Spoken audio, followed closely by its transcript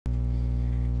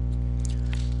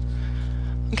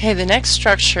Okay, the next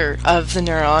structure of the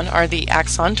neuron are the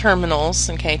axon terminals.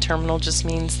 Okay, terminal just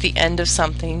means the end of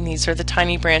something. These are the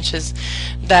tiny branches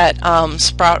that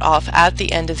sprout off at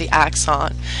the end of the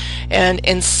axon. And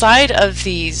inside of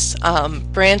these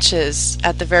branches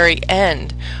at the very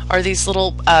end are these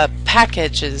little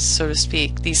packages, so to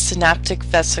speak, these synaptic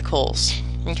vesicles.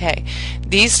 Okay,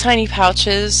 these tiny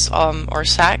pouches or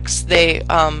sacs, they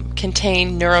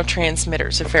contain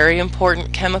neurotransmitters, a very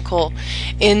important chemical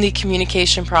in the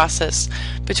communication process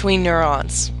between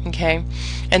neurons. Okay,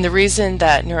 and the reason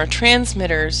that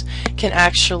neurotransmitters can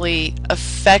actually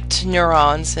affect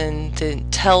neurons and then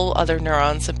tell other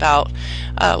neurons about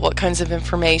what kinds of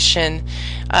information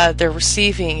they're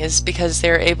receiving is because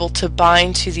they're able to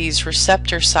bind to these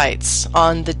receptor sites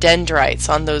on the dendrites,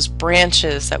 on those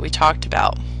branches that we talked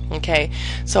about. Okay,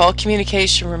 so all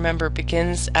communication, remember,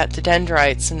 begins at the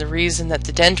dendrites, and the reason that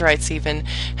the dendrites even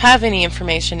have any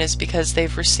information is because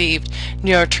they've received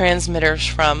neurotransmitters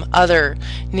from other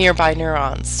nearby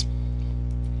neurons.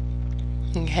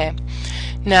 Okay,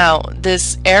 now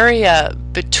this area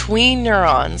between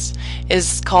neurons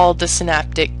is called the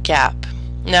synaptic gap.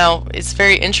 Now, it's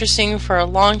very interesting. For a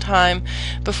long time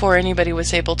before anybody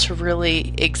was able to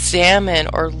really examine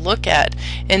or look at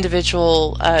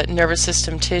individual nervous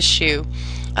system tissue,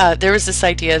 there was this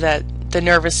idea that the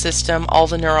nervous system, all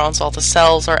the neurons, all the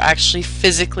cells are actually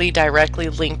physically directly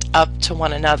linked up to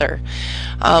one another.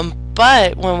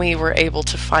 But when we were able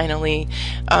to finally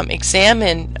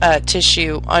examine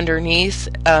tissue underneath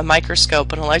a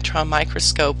microscope, an electron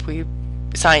microscope,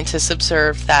 scientists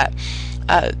observed that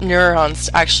neurons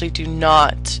actually do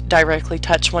not directly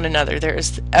touch one another. There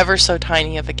is ever so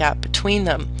tiny of a gap between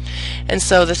them. And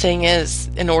so the thing is,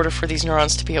 in order for these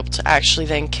neurons to be able to actually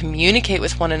then communicate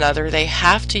with one another, they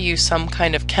have to use some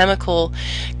kind of chemical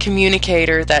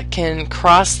communicator that can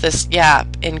cross this gap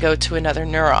and go to another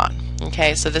neuron.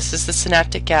 Okay, so this is the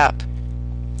synaptic gap.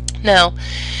 Now,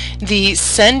 the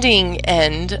sending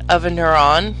end of a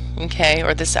neuron, okay,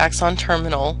 or this axon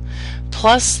terminal,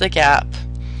 plus the gap,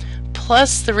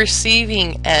 plus the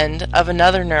receiving end of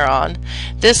another neuron,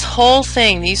 this whole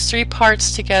thing, these three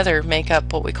parts together, make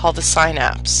up what we call the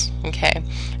synapse. Okay,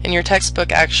 and your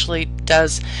textbook actually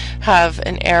does have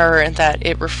an error in that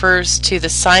it refers to the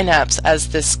synapse as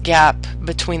this gap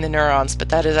between the neurons, but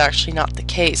that is actually not the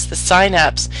case. The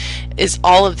synapse is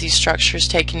all of these structures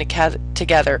taken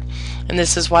together, and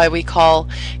this is why we call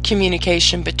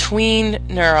communication between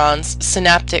neurons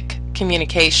synaptic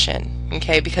communication.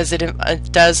 Okay, because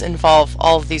it does involve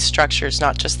all of these structures,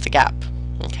 not just the gap.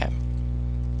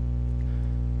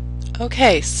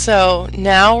 Okay, so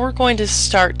now we're going to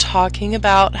start talking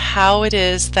about how it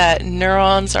is that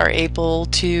neurons are able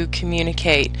to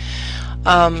communicate.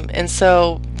 And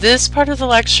so this part of the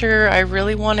lecture, I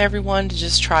really want everyone to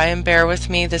just try and bear with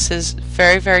me. This is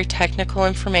very, very technical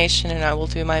information, and I will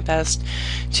do my best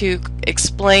to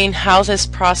explain how this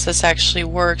process actually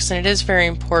works. And it is very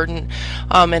important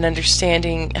in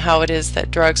understanding how it is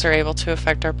that drugs are able to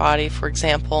affect our body, for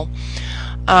example.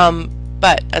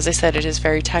 But as I said, it is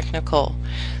very technical.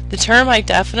 The term I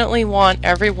definitely want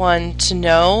everyone to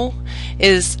know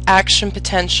is action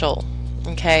potential.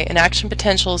 Okay, an action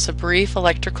potential is a brief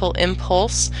electrical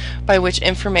impulse by which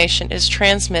information is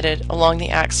transmitted along the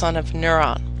axon of a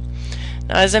neuron.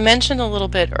 Now, as I mentioned a little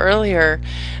bit earlier,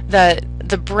 that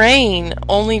the brain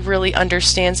only really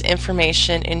understands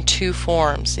information in two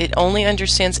forms. It only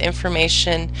understands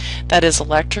information that is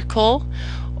electrical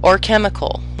or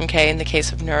chemical, okay, in the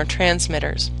case of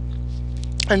neurotransmitters.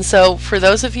 And so for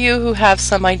those of you who have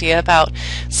some idea about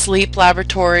sleep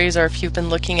laboratories, or if you've been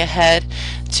looking ahead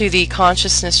to the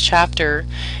consciousness chapter,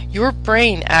 your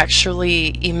brain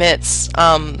actually emits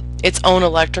its own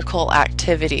electrical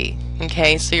activity.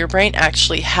 Okay, so your brain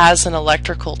actually has an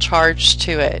electrical charge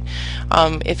to it.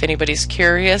 If anybody's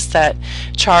curious, that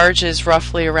charge is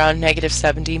roughly around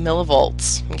 -70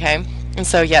 millivolts. Okay, and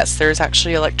so yes, there's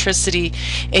actually electricity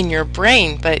in your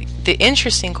brain, but the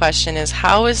interesting question is,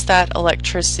 how is that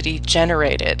electricity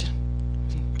generated?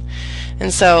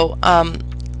 And so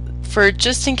for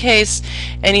just in case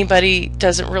anybody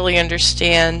doesn't really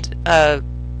understand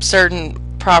certain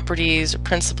properties or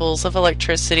principles of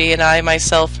electricity, and I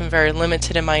myself am very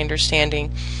limited in my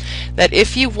understanding, that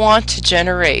if you want to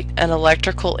generate an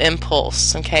electrical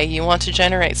impulse, okay, you want to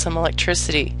generate some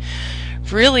electricity,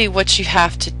 really what you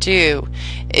have to do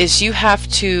is you have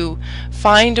to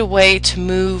find a way to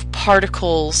move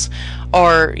particles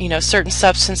or, you know, certain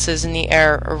substances in the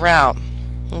air around.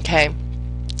 Okay,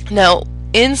 now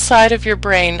inside of your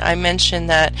brain, I mentioned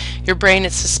that your brain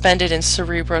is suspended in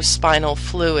cerebrospinal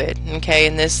fluid, okay,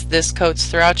 and this coats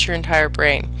throughout your entire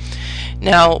brain.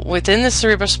 Now, within the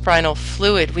cerebrospinal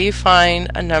fluid, we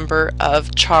find a number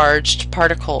of charged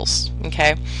particles,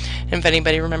 okay? And if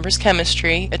anybody remembers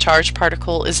chemistry, a charged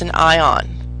particle is an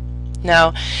ion.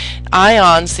 Now,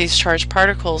 ions, these charged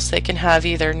particles, they can have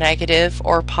either negative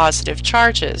or positive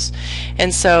charges.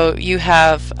 And so you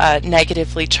have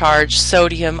negatively charged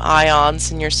sodium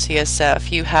ions in your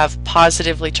CSF. You have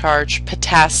positively charged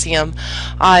potassium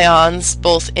ions,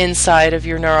 both inside of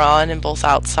your neuron and both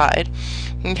outside.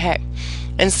 Okay.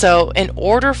 And so in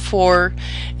order for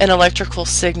an electrical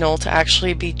signal to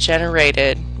actually be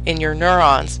generated in your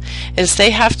neurons, is they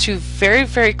have to very,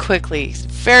 very quickly,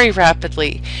 very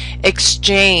rapidly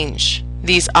exchange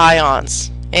these ions.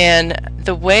 And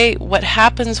what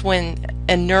happens when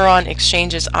a neuron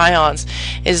exchanges ions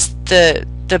is the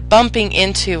bumping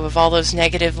into of all those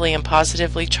negatively and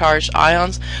positively charged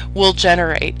ions will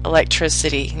generate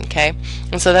electricity, okay?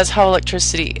 And so that's how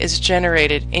electricity is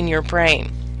generated in your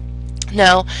brain.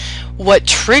 Now, what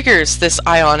triggers this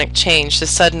ionic change, the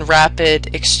sudden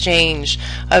rapid exchange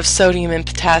of sodium and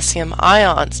potassium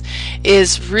ions,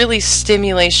 is really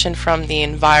stimulation from the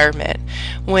environment.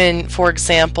 When, for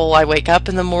example, I wake up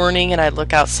in the morning and I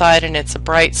look outside and it's a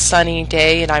bright sunny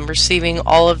day and I'm receiving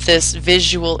all of this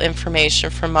visual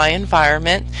information from my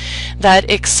environment,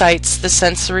 that excites the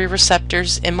sensory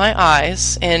receptors in my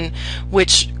eyes, and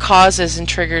which causes and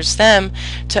triggers them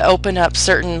to open up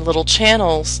certain little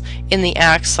channels in the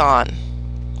axon.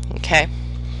 Okay.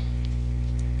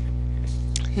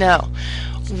 Now,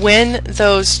 when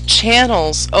those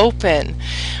channels open,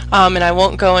 and I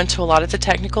won't go into a lot of the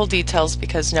technical details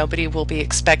because nobody will be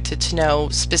expected to know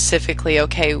specifically,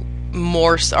 okay,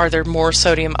 are there more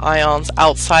sodium ions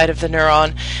outside of the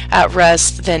neuron at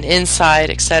rest than inside,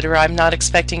 etc. I'm not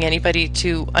expecting anybody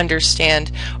to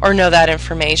understand or know that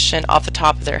information off the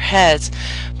top of their heads,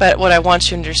 but what I want you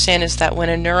to understand is that when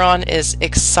a neuron is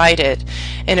excited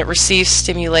and it receives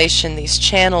stimulation, these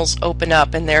channels open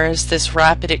up and there is this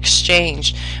rapid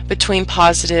exchange between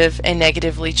positive and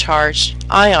negatively charged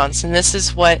ions, and this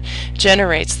is what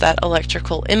generates that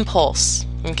electrical impulse.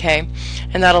 Okay,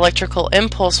 and that electrical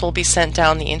impulse will be sent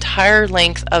down the entire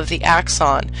length of the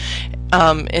axon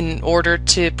in order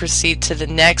to proceed to the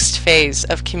next phase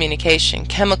of communication,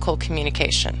 chemical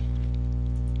communication.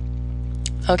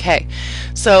 Okay,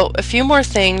 so a few more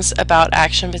things about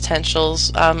action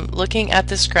potentials. Looking at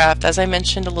this graph, as I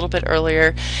mentioned a little bit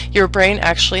earlier, your brain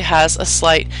actually has a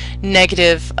slight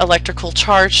negative electrical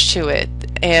charge to it.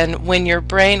 And when a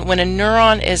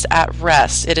neuron is at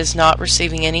rest, it is not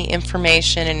receiving any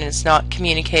information and it's not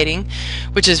communicating,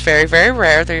 which is very, very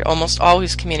rare. They're almost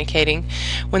always communicating.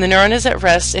 When the neuron is at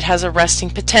rest, it has a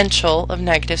resting potential of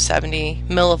negative 70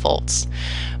 millivolts.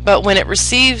 But when it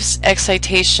receives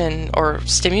excitation or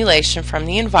stimulation from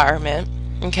the environment,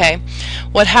 okay,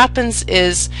 what happens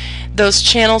is those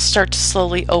channels start to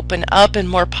slowly open up and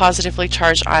more positively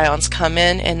charged ions come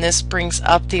in, and this brings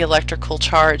up the electrical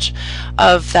charge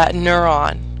of that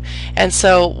neuron. And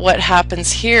so what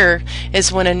happens here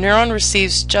is when a neuron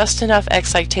receives just enough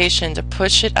excitation to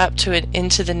push it up to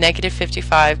into the negative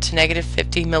 55 to negative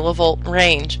 50 millivolt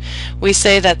range, we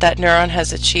say that that neuron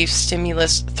has achieved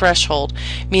stimulus threshold,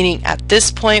 meaning at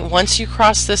this point, once you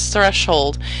cross this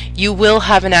threshold, you will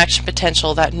have an action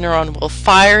potential. That neuron will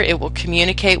fire, it will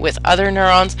communicate with other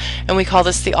neurons, and we call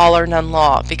this the all or none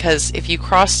law, because if you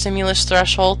cross stimulus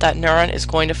threshold, that neuron is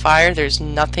going to fire. There's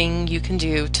nothing you can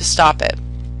do to stop it.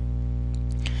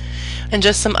 And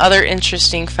just some other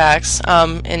interesting facts,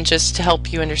 and just to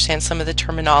help you understand some of the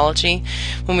terminology.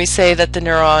 When we say that the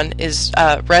neuron is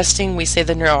resting, we say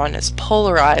the neuron is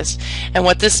polarized. And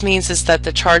what this means is that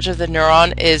the charge of the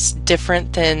neuron is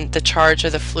different than the charge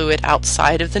of the fluid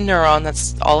outside of the neuron.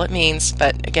 That's all it means,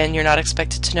 but again, you're not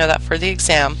expected to know that for the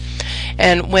exam.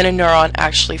 And when a neuron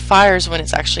actually fires, when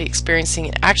it's actually experiencing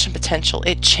an action potential,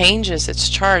 it changes its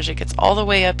charge. It gets all the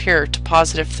way up here to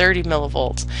positive 30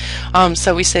 millivolts.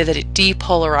 So we say that it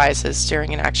depolarizes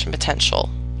during an action potential.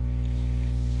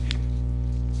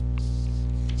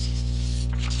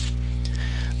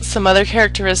 Some other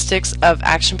characteristics of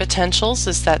action potentials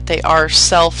is that they are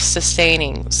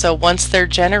self-sustaining. So once they're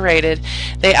generated,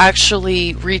 they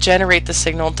actually regenerate the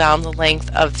signal down the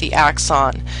length of the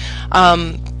axon.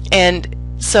 And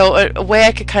so a way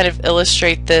I could kind of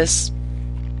illustrate this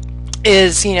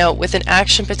is, with an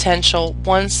action potential,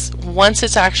 once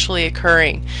it's actually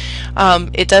occurring,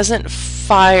 it doesn't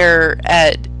fire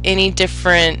at any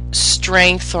different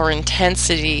strength or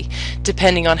intensity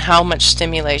depending on how much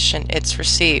stimulation it's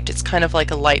received. It's kind of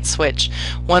like a light switch.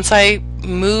 Once I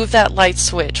move that light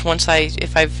switch,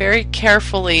 if I very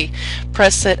carefully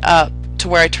press it up to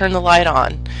where I turn the light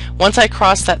on. Once I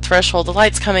cross that threshold, the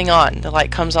light's coming on. The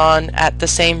light comes on at the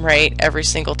same rate every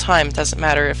single time. It doesn't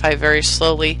matter if I very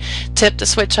slowly tip the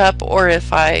switch up or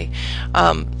if I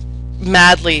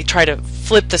madly try to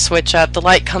flip the switch up, the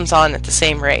light comes on at the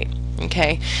same rate.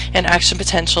 Okay, and action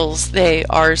potentials, they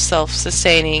are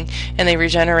self-sustaining and they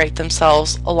regenerate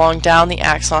themselves along down the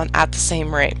axon at the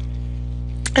same rate.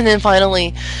 And then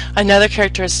finally, another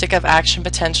characteristic of action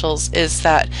potentials is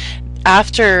that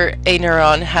after a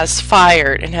neuron has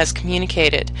fired and has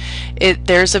communicated,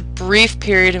 there's a brief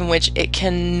period in which it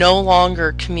can no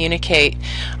longer communicate.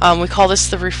 We call this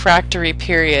the refractory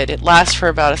period. It lasts for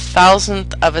about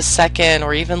 1,000th of a second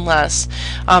or even less.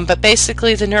 But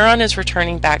basically the neuron is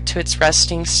returning back to its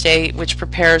resting state, which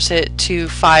prepares it to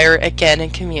fire again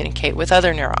and communicate with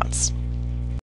other neurons.